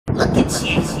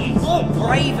all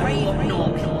brave and look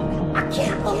normal. I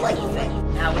can't believe it.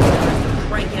 Now it's time to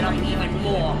crank it up even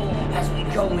more as we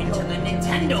go into the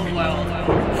Nintendo world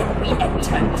and we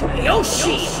enter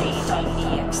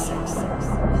Yoshi.exe.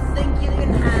 You think you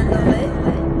can handle it?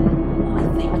 I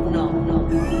think not.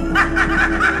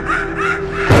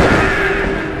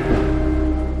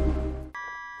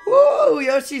 Woo!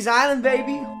 Yoshi's Island,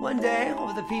 baby! One day,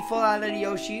 over the peaceful island of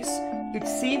Yoshi's, it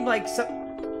seemed like some...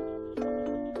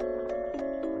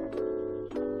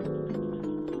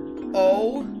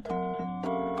 Oh...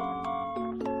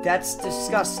 That's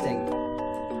disgusting.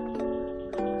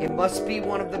 It must be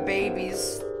one of the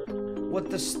babies. What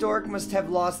the stork must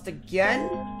have lost again?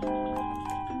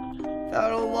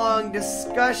 Without a long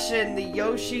discussion, the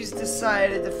Yoshis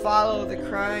decided to follow the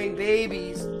crying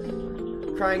babies.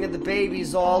 Crying of the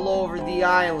babies all over the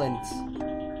island.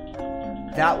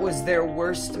 That was their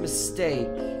worst mistake.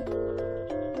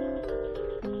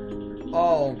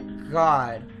 Oh,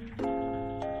 God.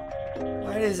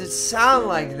 Why does it sound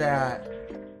like that?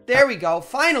 There we go,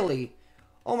 finally!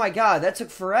 Oh my God, that took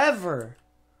forever.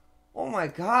 Oh my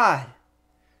God.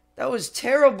 That was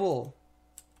terrible.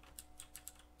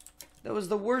 That was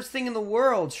the worst thing in the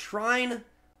world. Shrine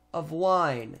of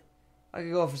wine. I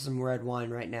could go for some red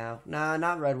wine right now. Nah,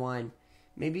 not red wine.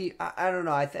 Maybe, I don't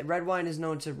know. Red wine is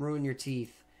known to ruin your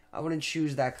teeth. I wouldn't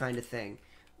choose that kind of thing.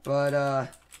 But,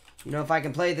 you know, if I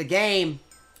can play the game.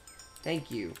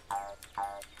 Thank you.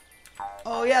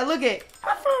 Oh, yeah, look it.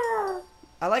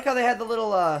 I like how they had the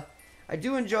little, I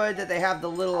do enjoy that they have the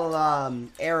little,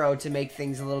 arrow to make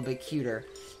things a little bit cuter.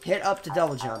 Hit up to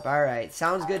double jump. Alright,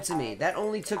 sounds good to me. That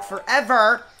only took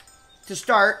forever to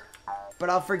start, but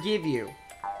I'll forgive you.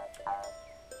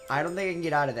 I don't think I can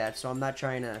get out of that, so I'm not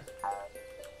trying to...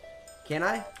 Can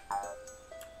I?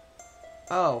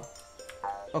 Oh.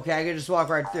 Okay, I can just walk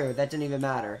right through. That didn't even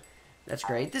matter. That's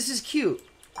great. This is cute.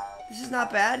 This is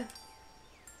not bad.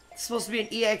 It's supposed to be an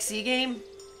EXE game?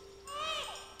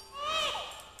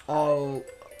 Oh.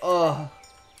 Ugh.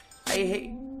 I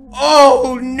hate...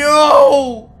 Oh,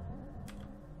 no!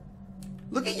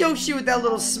 Look at Yoshi with that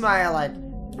little smile like...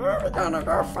 We're gonna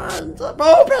go find the...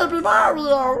 Oh, baby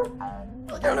Mario!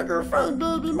 We're gonna go find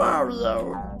baby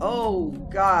Mario! Oh,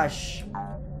 gosh.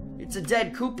 It's a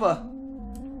dead Koopa.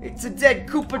 It's a dead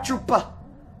Koopa Troopa.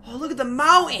 Oh, look at the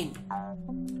mountain!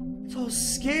 It's all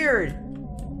scared.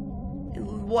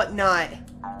 And whatnot.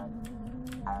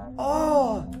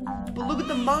 Oh, but look at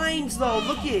the mines though.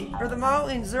 Look at, or the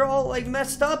mountains. They're all like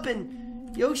messed up,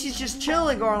 and Yoshi's just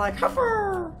chilling, going like,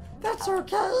 "Huffer, that's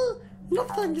okay.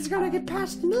 Nothing is gonna get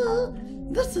past me.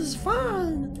 This is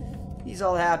fine." He's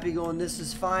all happy, going, "This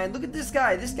is fine." Look at this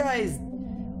guy. This guy is.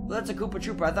 Well, that's a Koopa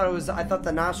Troopa. I thought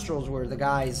the nostrils were the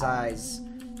guy's eyes.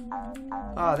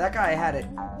 Oh, that guy had it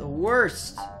the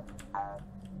worst.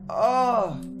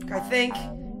 Oh, I think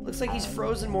looks like he's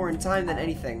frozen more in time than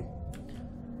anything.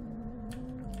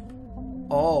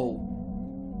 Oh.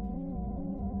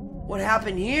 What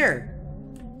happened here?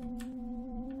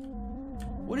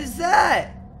 What is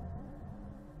that?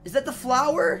 Is that the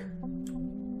flower?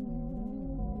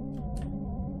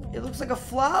 It looks like a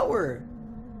flower.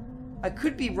 I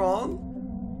could be wrong.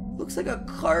 Looks like a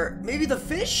cart. Maybe the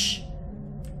fish?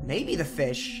 Maybe the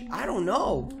fish. I don't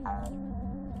know.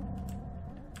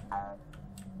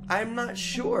 I'm not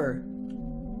sure.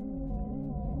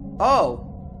 Oh.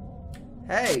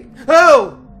 Hey.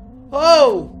 Oh!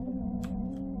 Oh!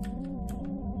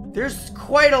 There's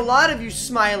quite a lot of you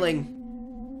smiling.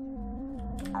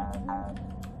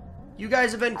 You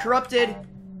guys have been corrupted.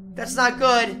 That's not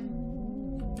good.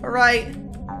 Alright.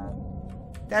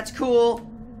 That's cool.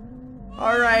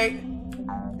 Alright.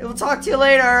 We'll talk to you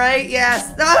later, alright?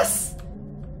 Yes. Us!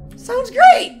 Sounds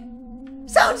great!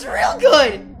 Sounds real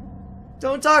good!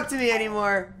 Don't talk to me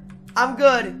anymore. I'm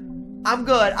good. I'm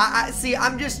good. I see,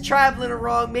 I'm just traveling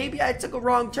wrong. Maybe I took a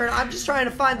wrong turn. I'm just trying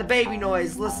to find the baby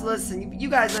noise. Listen, you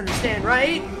guys understand,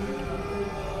 right?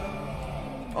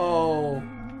 Oh.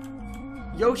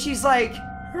 Yoshi's like,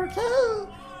 okay,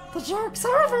 the joke's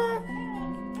over.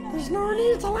 There's no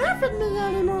need to laugh at me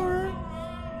anymore.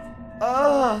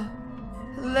 Oh.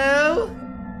 Hello?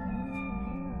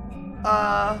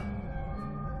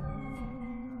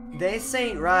 This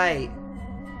ain't right.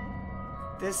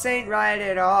 This ain't right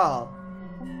at all.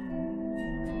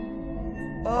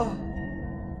 Oh,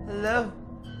 hello?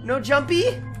 No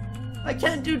jumpy? I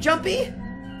can't do jumpy?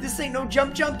 This ain't no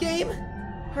jump game?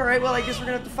 Alright, well I guess we're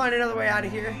gonna have to find another way out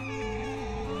of here.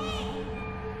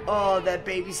 Oh, that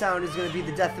baby sound is gonna be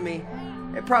the death of me.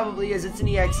 It probably is, it's an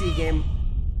EXE game.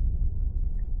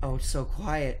 Oh, it's so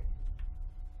quiet.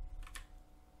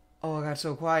 Oh, it got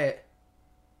so quiet.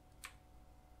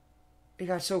 It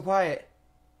got so quiet.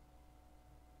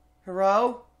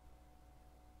 Hello?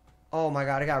 Oh my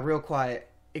god, it got real quiet.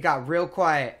 It got real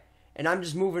quiet. And I'm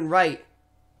just moving right.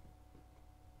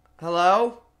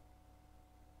 Hello?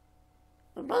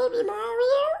 Baby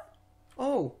Mario?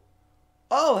 Oh.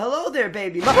 Oh, hello there,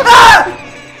 baby Mario. Ah!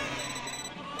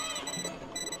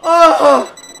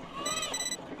 Oh!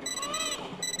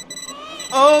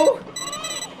 Oh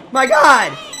my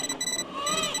god!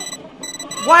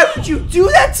 Why would you do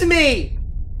that to me?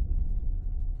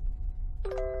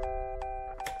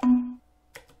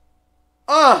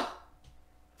 Oh!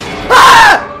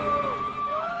 Ah!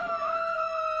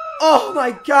 Oh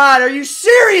my god, are you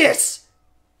serious?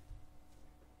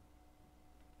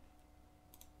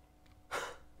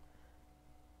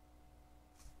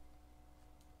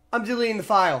 I'm deleting the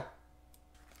file.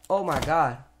 Oh my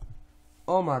god.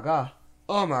 Oh my god.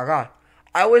 Oh my god.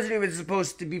 I wasn't even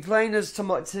supposed to be playing this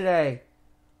today.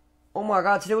 Oh my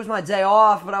god, today was my day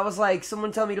off, but I was like,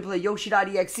 someone tell me to play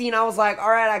Yoshi.exe, and I was like,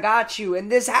 alright, I got you. And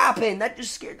this happened. That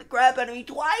just scared the crap out of me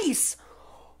twice.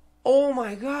 Oh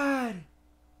my god.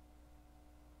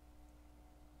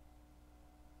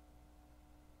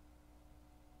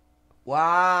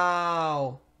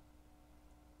 Wow.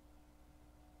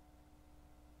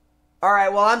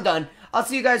 Alright, well, I'm done. I'll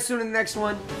see you guys soon in the next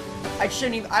one. I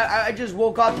shouldn't even, I just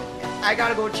woke up. I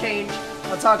gotta go change.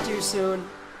 I'll talk to you soon.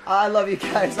 I love you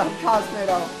guys. I'm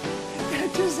Cosmitto.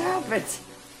 That just happened.